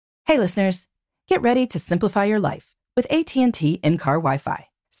Hey listeners, get ready to simplify your life with AT&T in-car Wi-Fi.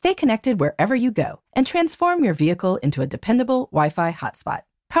 Stay connected wherever you go and transform your vehicle into a dependable Wi-Fi hotspot.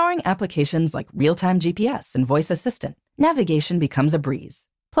 Powering applications like real-time GPS and voice assistant, navigation becomes a breeze.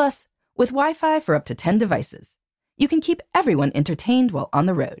 Plus, with Wi-Fi for up to 10 devices, you can keep everyone entertained while on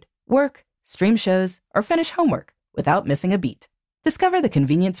the road, work, stream shows, or finish homework without missing a beat. Discover the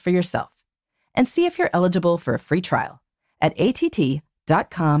convenience for yourself and see if you're eligible for a free trial at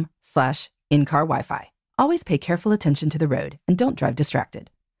att.com/in-car Wi-Fi. Always pay careful attention to the road and don't drive distracted.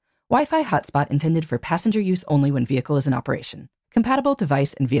 Wi-Fi hotspot intended for passenger use only when vehicle is in operation. Compatible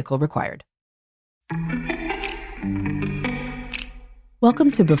device and vehicle required.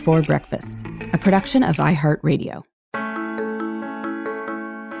 Welcome to Before Breakfast, a production of iHeartRadio.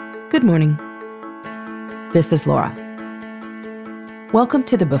 Good morning. This is Laura. Welcome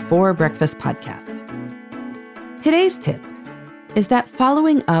to the Before Breakfast podcast. Today's tip is that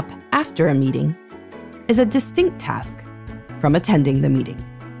following up after a meeting is a distinct task from attending the meeting.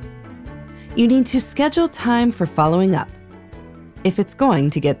 You need to schedule time for following up if it's going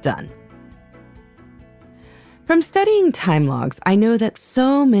to get done. From studying time logs, I know that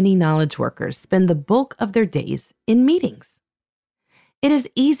so many knowledge workers spend the bulk of their days in meetings. It is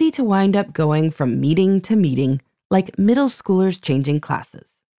easy to wind up going from meeting to meeting like middle schoolers changing classes.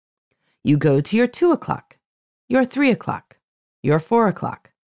 You go to your 2 o'clock, your 3 o'clock, your 4 o'clock,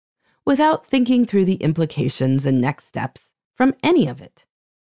 without thinking through the implications and next steps from any of it.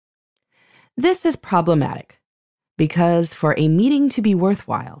 This is problematic because for a meeting to be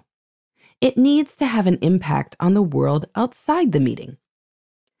worthwhile, it needs to have an impact on the world outside the meeting.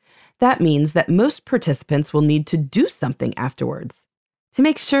 That means that most participants will need to do something afterwards to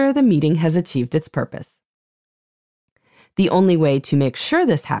make sure the meeting has achieved its purpose. The only way to make sure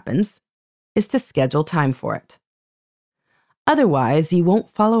this happens is to schedule time for it. Otherwise, you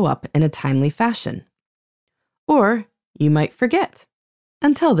won't follow up in a timely fashion. Or you might forget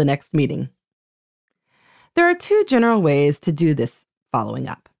until the next meeting. There are two general ways to do this following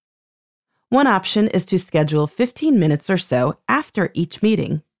up. One option is to schedule 15 minutes or so after each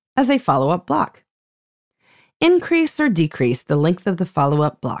meeting as a follow-up block. Increase or decrease the length of the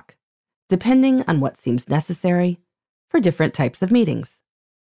follow-up block, depending on what seems necessary for different types of meetings.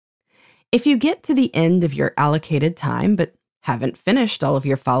 If you get to the end of your allocated time but haven't finished all of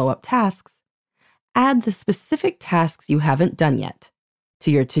your follow-up tasks, add the specific tasks you haven't done yet to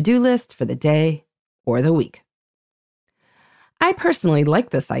your to-do list for the day or the week. I personally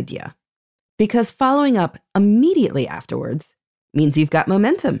like this idea because following up immediately afterwards means you've got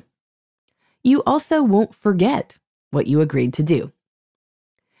momentum. You also won't forget what you agreed to do.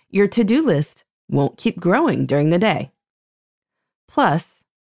 Your to-do list won't keep growing during the day. Plus,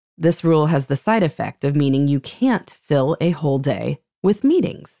 this rule has the side effect of meaning you can't fill a whole day with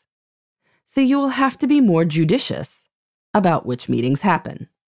meetings. So you will have to be more judicious about which meetings happen.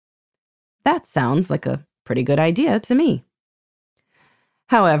 That sounds like a pretty good idea to me.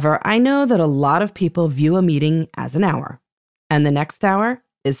 However, I know that a lot of people view a meeting as an hour, and the next hour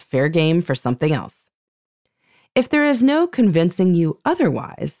is fair game for something else. If there is no convincing you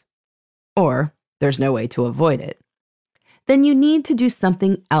otherwise, or there's no way to avoid it, then you need to do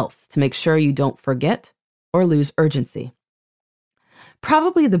something else to make sure you don't forget or lose urgency.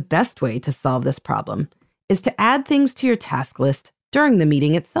 Probably the best way to solve this problem is to add things to your task list during the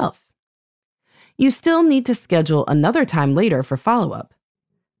meeting itself. You still need to schedule another time later for follow-up,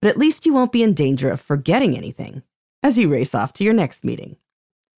 but at least you won't be in danger of forgetting anything as you race off to your next meeting.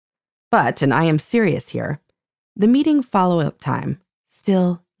 But, and I am serious here, the meeting follow-up time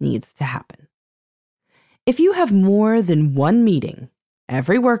still needs to happen. If you have more than one meeting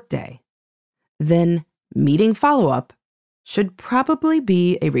every workday, then meeting follow-up should probably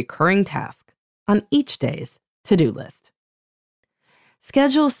be a recurring task on each day's to-do list.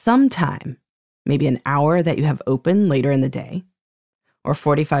 Schedule some time, maybe an hour that you have open later in the day, or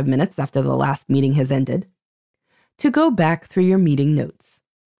 45 minutes after the last meeting has ended, to go back through your meeting notes.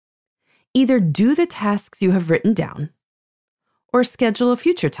 Either do the tasks you have written down, or schedule a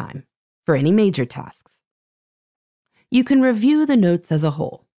future time for any major tasks. You can review the notes as a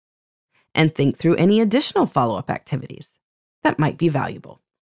whole and think through any additional follow-up activities that might be valuable.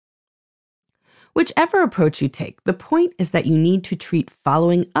 Whichever approach you take, the point is that you need to treat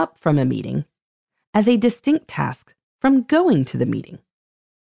following up from a meeting as a distinct task from going to the meeting,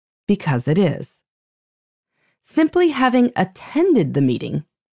 because it is. Simply having attended the meeting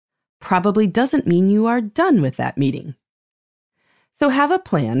probably doesn't mean you are done with that meeting. So have a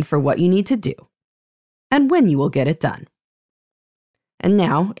plan for what you need to do and when you will get it done. And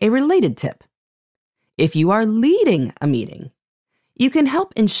now, a related tip. If you are leading a meeting, You can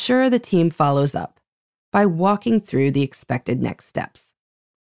help ensure the team follows up by walking through the expected next steps.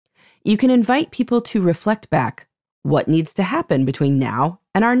 You can invite people to reflect back what needs to happen between now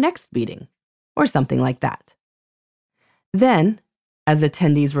and our next meeting, or something like that. Then, as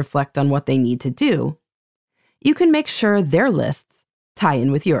attendees reflect on what they need to do, you can make sure their lists tie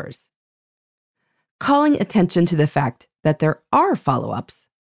in with yours. Calling attention to the fact that there are follow-ups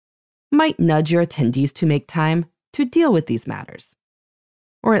might nudge your attendees to make time to deal with these matters.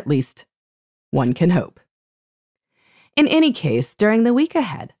 Or at least, one can hope. In any case, during the week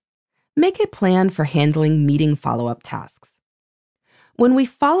ahead, make a plan for handling meeting follow-up tasks. When we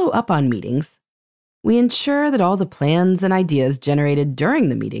follow up on meetings, we ensure that all the plans and ideas generated during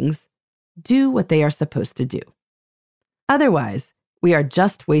the meetings do what they are supposed to do. Otherwise, we are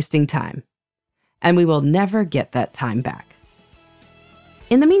just wasting time, and we will never get that time back.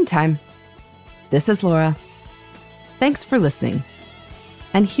 In the meantime, this is Laura. Thanks for listening,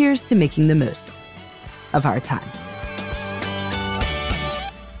 and here's to making the most of our time.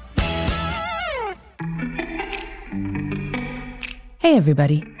 Hey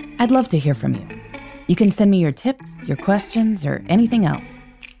everybody, I'd love to hear from you. You can send me your tips, your questions, or anything else.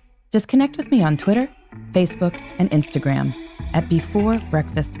 Just connect with me on Twitter, Facebook, and Instagram at Before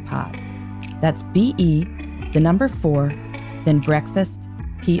Breakfast Pod. That's BE, the number 4, then breakfast,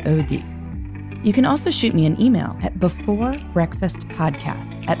 POD. You can also shoot me an email at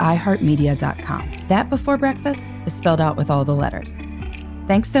beforebreakfastpodcast@iheartmedia.com. That Before Breakfast is spelled out with all the letters.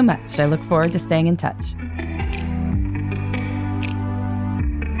 Thanks so much. I look forward to staying in touch.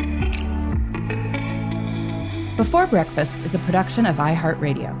 Before Breakfast is a production of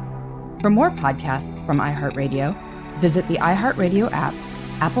iHeartRadio. For more podcasts from iHeartRadio, visit the iHeartRadio app,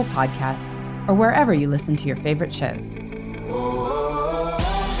 Apple Podcasts, or wherever you listen to your favorite shows.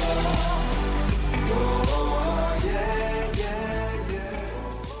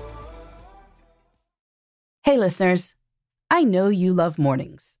 Hey listeners, I know you love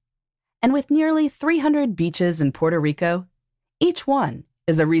mornings. And with nearly 300 beaches in Puerto Rico, each one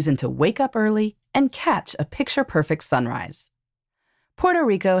is a reason to wake up early and catch a picture-perfect sunrise. Puerto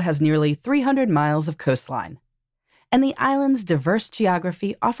Rico has nearly 300 miles of coastline, and the island's diverse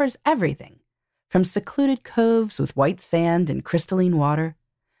geography offers everything from secluded coves with white sand and crystalline water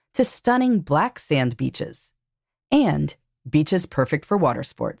to stunning black sand beaches and beaches perfect for water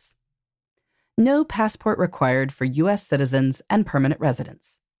sports. No passport required for U.S. citizens and permanent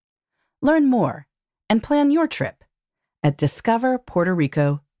residents. Learn more and plan your trip at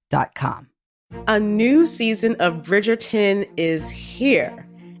discoverpuertorico.com. A new season of Bridgerton is here.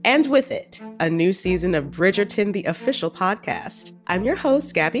 And with it, a new season of Bridgerton, the official podcast. I'm your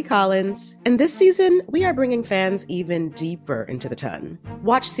host, Gabby Collins, and this season, we are bringing fans even deeper into the ton.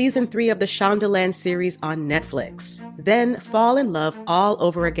 Watch season 3 of the Shondaland series on Netflix. Then fall in love all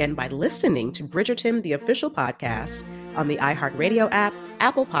over again by listening to Bridgerton, the official podcast, on the iHeartRadio app,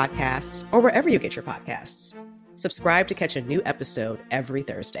 Apple Podcasts, or wherever you get your podcasts. Subscribe to catch a new episode every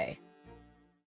Thursday.